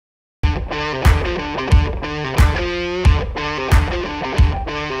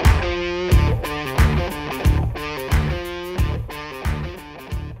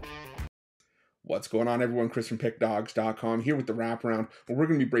What's going on, everyone? Chris from Pickdawgz.com here with the Wraparound, where we're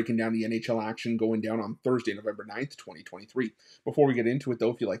going to be breaking down the NHL action going down on Thursday, November 9th, 2023. Before we get into it,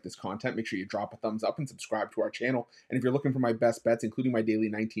 though, if you like this content, make sure you drop a thumbs up and subscribe to our channel. And if you're looking for my best bets, including my daily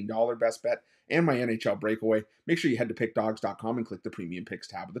 $19 best bet and my NHL breakaway, make sure you head to Pickdawgz.com and click the Premium Picks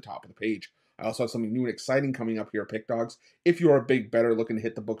tab at the top of the page. I also have something new and exciting coming up here at Pickdawgz. If you're a big bettor looking to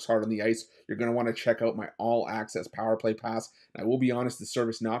hit the books hard on the ice, you're going to want to check out my all-access Power Play Pass. And I will be honest, this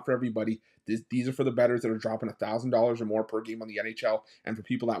service not for everybody. These are for the bettors that are dropping $1,000 or more per game on the NHL, and for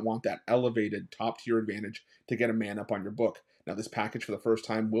people that want that elevated top-tier advantage to get a man up on your book. Now, this package for the first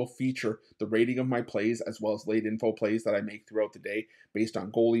time will feature the rating of my plays as well as late info plays that I make throughout the day based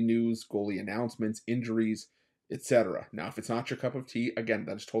on goalie news, goalie announcements, injuries, etc. Now, if it's not your cup of tea, again,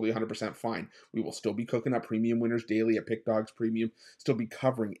 that is totally 100% fine. We will still be cooking up premium winners daily at Pick Dawgz Premium, still be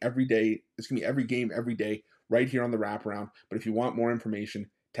covering every game every day right here on the Wraparound. But if you want more information,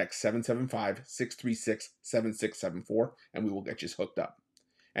 text 775-636-7674 and we will get you hooked up.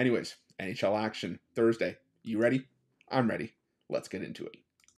 Anyways, NHL action Thursday. You ready? I'm ready. Let's get into it.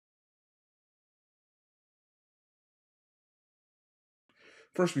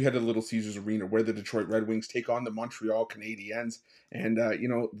 First, we head to Little Caesars Arena, where the Detroit Red Wings take on the Montreal Canadiens. And,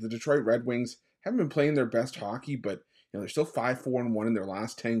 the Detroit Red Wings haven't been playing their best hockey, but, they're still 5-4-1 in their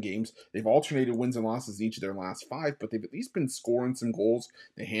last 10 games. They've alternated wins and losses in each of their last 5, but they've at least been scoring some goals.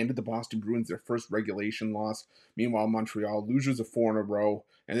 They handed the Boston Bruins their first regulation loss. Meanwhile, Montreal loses a 4 in a row,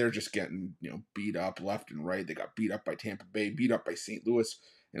 and they're just getting, beat up left and right. They got beat up by Tampa Bay, beat up by St. Louis.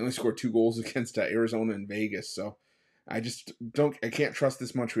 They only scored 2 goals against Arizona and Vegas, so I can't trust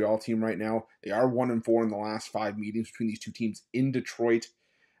this Montreal team right now. They are 1-4 in the last 5 meetings between these two teams in Detroit.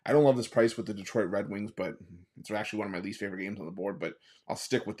 I don't love this price with the Detroit Red Wings, but it's actually one of my least favorite games on the board, but I'll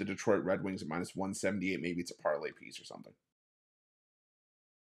stick with the Detroit Red Wings at minus 178. Maybe it's a parlay piece or something.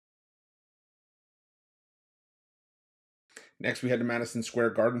 Next, we head to Madison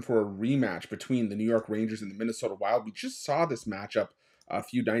Square Garden for a rematch between the New York Rangers and the Minnesota Wild. We just saw this matchup a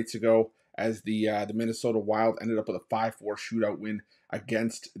few nights ago as the Minnesota Wild ended up with a 5-4 shootout win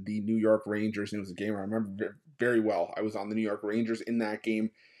against the New York Rangers. And it was a game I remember very well. I was on the New York Rangers in that game.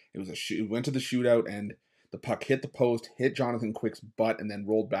 It went to the shootout, and the puck hit the post, hit Jonathan Quick's butt, and then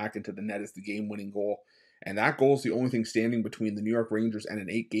rolled back into the net as the game-winning goal. And that goal is the only thing standing between the New York Rangers and an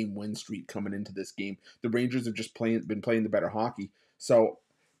 8-game win streak coming into this game. The Rangers have just been playing the better hockey. So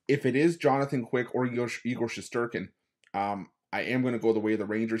if it is Jonathan Quick or Igor Shesterkin, I am going to go the way of the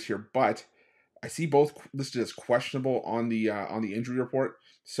Rangers here. But I see both listed as questionable on the injury report.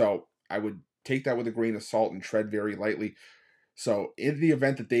 So I would take that with a grain of salt and tread very lightly. So in the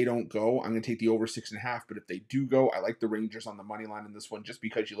event that they don't go, I'm going to take the over 6.5. But if they do go, I like the Rangers on the money line in this one, just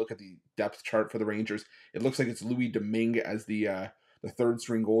because you look at the depth chart for the Rangers. It looks like it's Louis Domingue as the third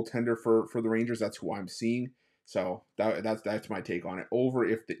string goaltender for the Rangers. That's who I'm seeing. So that's my take on it. Over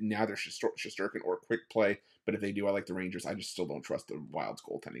if neither Shesterkin or Quick play, but if they do, I like the Rangers. I just still don't trust the Wild's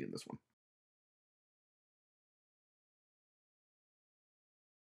goaltending in this one.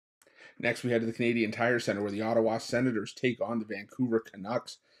 Next, we head to the Canadian Tire Center, where the Ottawa Senators take on the Vancouver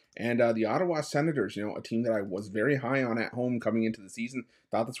Canucks. And the Ottawa Senators, a team that I was very high on at home coming into the season,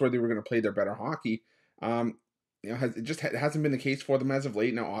 thought that's where they were going to play their better hockey. It hasn't been the case for them as of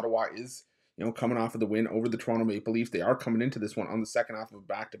late. Now, Ottawa is, coming off of the win over the Toronto Maple Leafs. They are coming into this one on the second half of a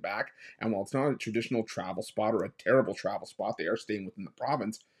back-to-back. And while it's not a traditional travel spot or a terrible travel spot, they are staying within the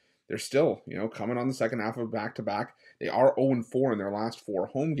province. They're still, coming on the second half of a back-to-back. They are 0-4 in their last 4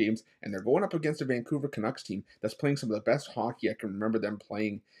 home games, and they're going up against a Vancouver Canucks team that's playing some of the best hockey I can remember them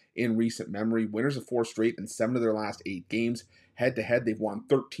playing in recent memory. Winners of 4 straight and 7 of their last 8 games. Head-to-head, they've won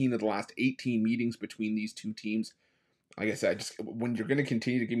 13 of the last 18 meetings between these two teams. Like I said, when you're going to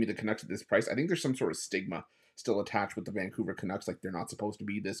continue to give me the Canucks at this price, I think there's some sort of stigma still attached with the Vancouver Canucks, like they're not supposed to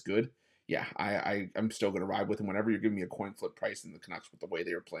be this good. Yeah, I'm still going to ride with them whenever you're giving me a coin flip price in the Canucks with the way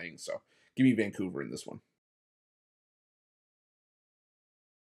they are playing. So give me Vancouver in this one.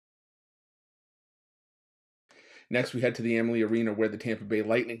 Next, we head to the Amalie Arena, where the Tampa Bay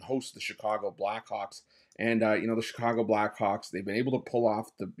Lightning host the Chicago Blackhawks. And, the Chicago Blackhawks, they've been able to pull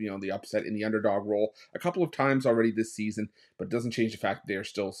off the upset in the underdog role a couple of times already this season, but it doesn't change the fact that they are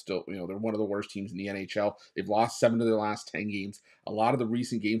still, they're one of the worst teams in the NHL. They've lost 7 of their last 10 games. A lot of the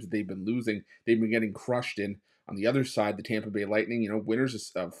recent games that they've been losing, they've been getting crushed in. On the other side, the Tampa Bay Lightning,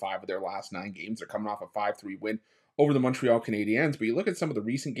 winners of 5 of their last 9 games. They're coming off a 5-3 win over the Montreal Canadiens. But you look at some of the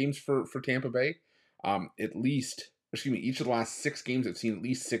recent games for Tampa Bay, each of the last 6 games have seen at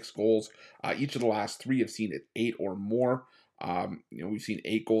least 6 goals. Each of the last 3 have seen 8 or more. We've seen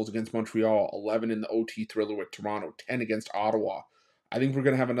 8 goals against Montreal, 11 in the OT thriller with Toronto, 10 against Ottawa. I think we're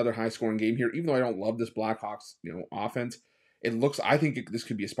going to have another high-scoring game here. Even though I don't love this Blackhawks, offense, I think this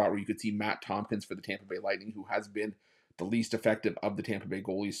could be a spot where you could see Matt Tompkins for the Tampa Bay Lightning, who has been the least effective of the Tampa Bay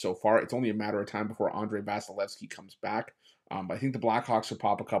goalies so far. It's only a matter of time before Andrei Vasilevsky comes back. But I think the Blackhawks will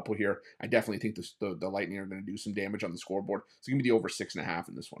pop a couple here. I definitely think the Lightning are going to do some damage on the scoreboard. So give me the over 6.5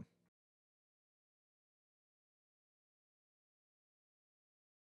 in this one.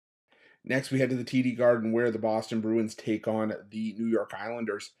 Next, we head to the TD Garden where the Boston Bruins take on the New York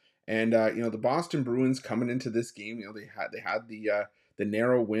Islanders. And the Boston Bruins coming into this game, they had the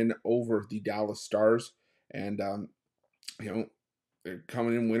narrow win over the Dallas Stars, and you know they're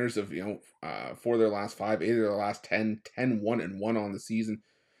coming in winners of for their last five, 8 of their last 10, 1-1 on the season.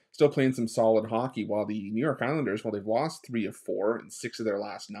 Still playing some solid hockey, while the New York Islanders, they've lost 3 of 4 and 6 of their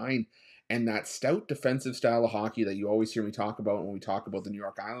last 9. And that stout defensive style of hockey that you always hear me talk about when we talk about the New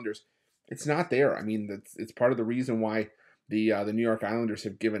York Islanders, it's not there. I mean, it's part of the reason why the New York Islanders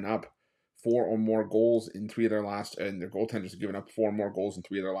have given up 4 or more goals in 3 of their last, and their goaltenders have given up 4 or more goals in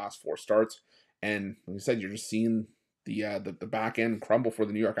 3 of their last 4 starts. And like I said, you're just seeing the back end crumble for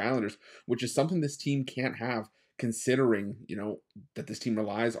the New York Islanders, which is something this team can't have, considering that this team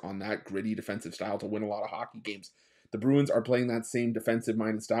relies on that gritty defensive style to win a lot of hockey games. The Bruins are playing that same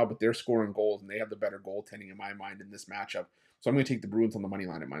defensive-minded style, but they're scoring goals, and they have the better goaltending in my mind in this matchup. So I'm going to take the Bruins on the money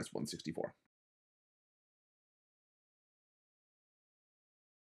line at minus 164.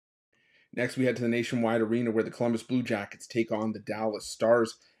 Next, we head to the Nationwide Arena where the Columbus Blue Jackets take on the Dallas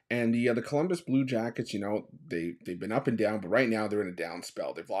Stars. And the Columbus Blue Jackets, they've been up and down, but right now they're in a down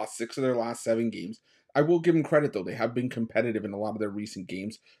spell. They've lost 6 of their last 7 games. I will give them credit, though. They have been competitive in a lot of their recent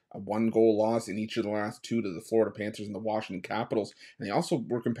games. A 1-goal loss in each of the last 2 to the Florida Panthers and the Washington Capitals. And they also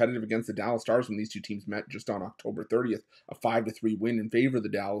were competitive against the Dallas Stars when these two teams met just on October 30th. A 5-3 win in favor of the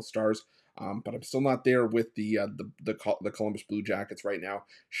Dallas Stars. But I'm still not there with the Columbus Blue Jackets right now.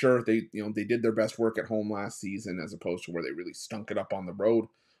 Sure, they did their best work at home last season as opposed to where they really stunk it up on the road.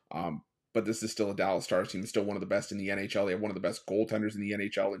 But this is still a Dallas Stars team. It's still one of the best in the NHL. They have one of the best goaltenders in the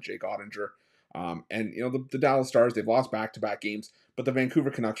NHL in Jake Ottinger. And the Dallas Stars, they've lost back-to-back games, but the Vancouver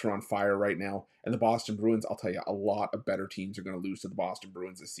Canucks are on fire right now. And the Boston Bruins, I'll tell you, a lot of better teams are going to lose to the Boston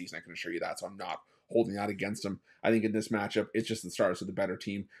Bruins this season. I can assure you that. So I'm not holding that against them. I think in this matchup, it's just the Stars are the better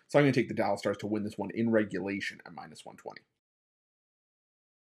team. So I'm going to take the Dallas Stars to win this one in regulation at minus 120.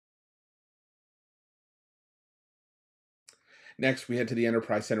 Next, we head to the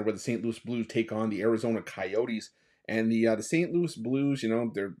Enterprise Center where the St. Louis Blues take on the Arizona Coyotes. And the St. Louis Blues,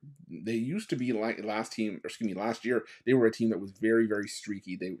 they used to be like last year, they were a team that was very, very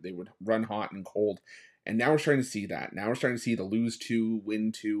streaky. They would run hot and cold. And now we're starting to see that. Now we're starting to see the lose 2,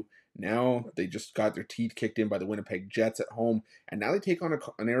 win 2. Now they just got their teeth kicked in by the Winnipeg Jets at home. And now they take on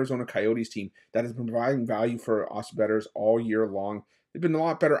an Arizona Coyotes team that has been providing value for us bettors all year long. They've been a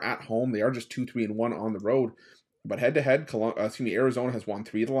lot better at home. They are just 2-3-1 on the road. But head-to-head, Arizona has won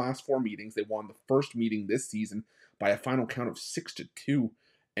 3 of the last 4 meetings. They won the first meeting this season by a final count of 6-2.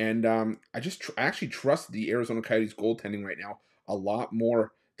 And I actually trust the Arizona Coyotes goaltending right now a lot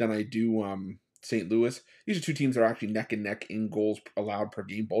more than I do St. Louis. These are two teams that are actually neck and neck in goals allowed per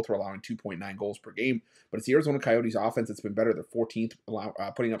game. Both are allowing 2.9 goals per game. But it's the Arizona Coyotes offense that's been better. They're 14th,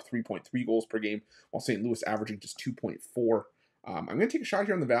 putting up 3.3 goals per game, while St. Louis averaging just 2.4. I'm going to take a shot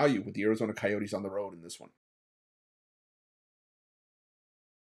here on the value with the Arizona Coyotes on the road in this one.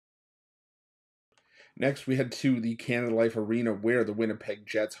 Next, we head to the Canada Life Arena where the Winnipeg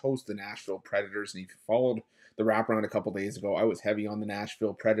Jets host the Nashville Predators. And if you followed the wraparound a couple days ago, I was heavy on the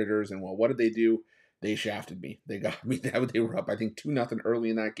Nashville Predators. And, well, what did they do? They shafted me. They got me. They were up, I think, 2-0 early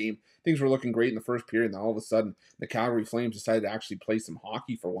in that game. Things were looking great in the first period. And then all of a sudden, the Calgary Flames decided to actually play some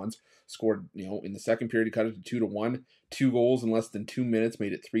hockey for once. Scored, in the second period, he cut it to 2-1. 2 goals in less than 2 minutes,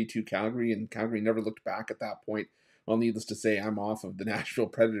 made it 3-2 Calgary. And Calgary never looked back at that point. Well, needless to say, I'm off of the Nashville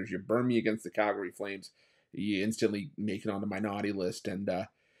Predators. You burn me against the Calgary Flames, you instantly make it on the my naughty list. And,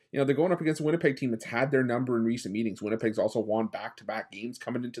 they're going up against a Winnipeg team that's had their number in recent meetings. Winnipeg's also won back-to-back games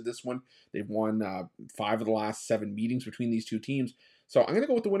coming into this one. They've won 5 of the last 7 meetings between these two teams. So I'm going to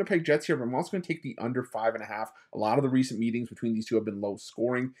go with the Winnipeg Jets here, but I'm also going to take the under 5.5. A lot of the recent meetings between these two have been low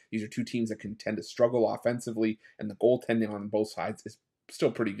scoring. These are two teams that can tend to struggle offensively, and the goaltending on both sides is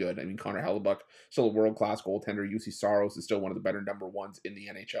still pretty good. I mean, Connor Hellebuck, still a world-class goaltender. UC Saros is still one of the better number ones in the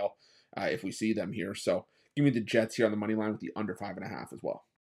NHL if we see them here. So give me the Jets here on the money line with the under 5.5 as well.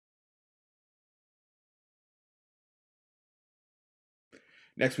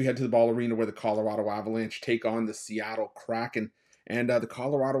 Next, we head to the Ball Arena where the Colorado Avalanche take on the Seattle Kraken. And the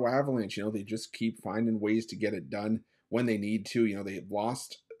Colorado Avalanche, they just keep finding ways to get it done when they need to. They've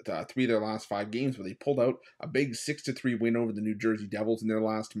lost 3 of their last 5 games, but they pulled out a big 6-3 win over the New Jersey Devils in their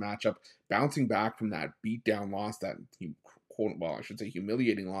last matchup, bouncing back from that beatdown loss, that I should say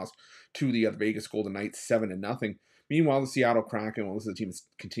humiliating loss to the Vegas Golden Knights 7-0. Meanwhile, the Seattle Kraken, well, this is a team that's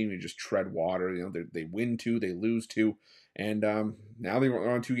continuing to just tread water. You know, they win 2, they lose 2, and now they're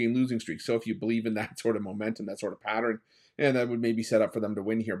on a 2-game losing streak. So if you believe in that sort of momentum, that sort of pattern, and that would maybe set up for them to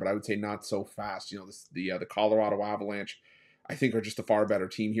win here, but I would say not so fast. You know, the Colorado Avalanche, I think, are just a far better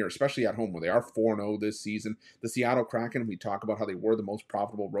team here, especially at home, where they are 4-0 this season. The Seattle Kraken, we talk about how they were the most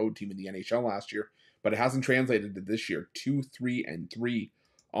profitable road team in the NHL last year, but it hasn't translated to this year. 2-3-3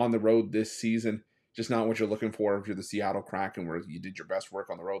 on the road this season. Just not what you're looking for if you're the Seattle Kraken, where you did your best work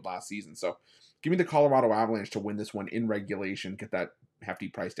on the road last season. So give me the Colorado Avalanche to win this one in regulation, get that hefty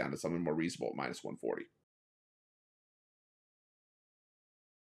price down to something more reasonable at -140.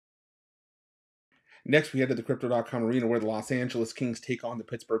 Next, we head to the Crypto.com arena, where the Los Angeles Kings take on the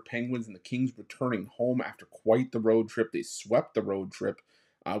Pittsburgh Penguins, and the Kings returning home after quite the road trip. They swept the road trip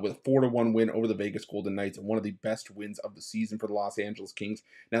with a 4-1 win over the Vegas Golden Knights, and one of the best wins of the season for the Los Angeles Kings.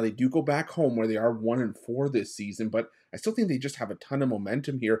 Now, they do go back home, where they are 1-4 this season, but I still think they just have a ton of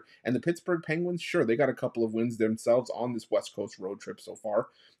momentum here. And the Pittsburgh Penguins, sure, they got a couple of wins themselves on this West Coast road trip so far.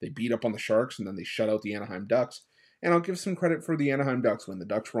 They beat up on the Sharks, and then they shut out the Anaheim Ducks. And I'll give some credit for the Anaheim Ducks when the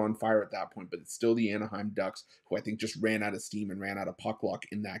Ducks were on fire at that point, but it's still the Anaheim Ducks, who I think just ran out of steam and ran out of puck luck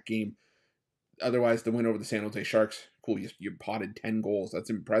in that game. Otherwise, the win over the San Jose Sharks, cool, you potted 10 goals.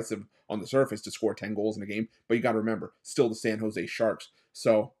 That's impressive on the surface to score 10 goals in a game, but you got to remember, still the San Jose Sharks.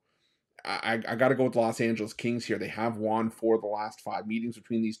 So I got to go with the Los Angeles Kings here. They have won 4 of the last 5 meetings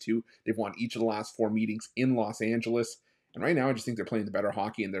between these two. They've won each of the last 4 meetings in Los Angeles. And right now, I just think they're playing the better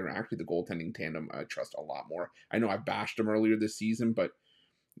hockey, and they're actually the goaltending tandem I trust a lot more. I know I bashed them earlier this season, but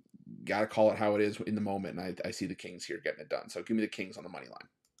got to call it how it is in the moment, and I see the Kings here getting it done. So give me the Kings on the money line.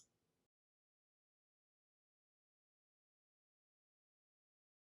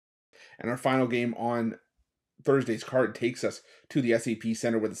 And our final game on Thursday's card takes us to the SAP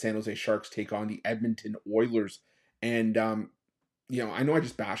Center, where the San Jose Sharks take on the Edmonton Oilers. And, you know, I know I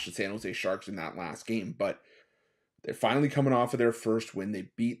just bashed the San Jose Sharks in that last game, but they're finally coming off of their first win.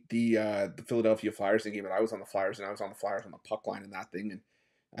 They beat the Philadelphia Flyers in the game, and I was on the Flyers, and I was on the Flyers on the puck line in that thing. And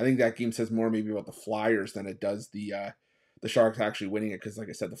I think that game says more maybe about the Flyers than it does the Sharks actually winning it, because, like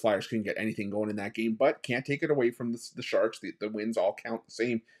I said, the Flyers couldn't get anything going in that game, but can't take it away from the Sharks. The wins all count the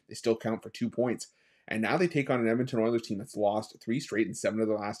same. They still count for 2 points. And now they take on an Edmonton Oilers team that's lost 3 straight and 7 of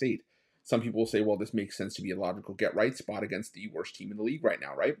the last 8. Some people will say, well, this makes sense to be a logical get-right spot against the worst team in the league right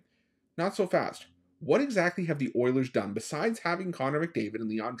now, right? Not so fast. What exactly have the Oilers done besides having Connor McDavid and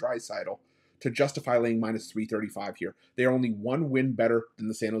Leon Draisaitl to justify laying -335 here? They are only 1 win better than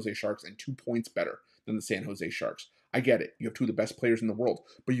the San Jose Sharks and 2 points better than the San Jose Sharks. I get it. You have 2 of the best players in the world,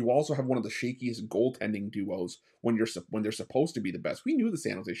 but you also have one of the shakiest goaltending duos when they're supposed to be the best. We knew the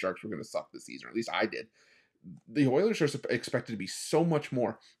San Jose Sharks were going to suck this season, or at least I did. The Oilers are expected to be so much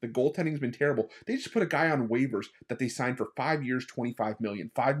more. The goaltending's been terrible. They just put a guy on waivers that they signed for 5 years, $25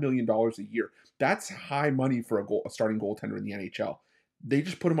 million, $5 million a year. That's high money for a starting goaltender in the NHL. They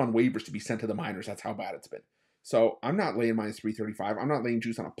just put him on waivers to be sent to the minors. That's how bad it's been. So I'm not laying -335. I'm not laying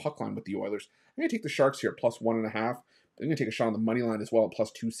juice on a puck line with the Oilers. I'm going to take the Sharks here at +1.5. I'm going to take a shot on the money line as well at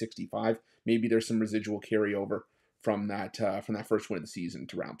 +265. Maybe there's some residual carryover from that first win of the season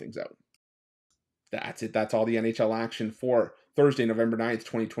to round things out. That's it. That's all the NHL action for Thursday, November 9th,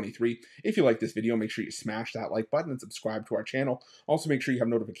 2023. If you like this video, make sure you smash that like button and subscribe to our channel. Also, make sure you have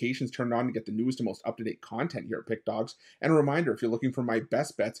notifications turned on to get the newest and most up-to-date content here at Pick Dawgz. And a reminder, if you're looking for my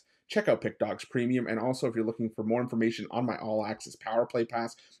best bets, check out Pick Dawgz Premium. And also, if you're looking for more information on my all-access Power Play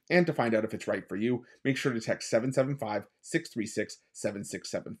Pass and to find out if it's right for you, make sure to text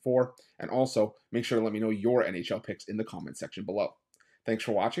 775-636-7674. And also, make sure to let me know your NHL picks in the comments section below. Thanks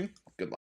for watching. Good luck.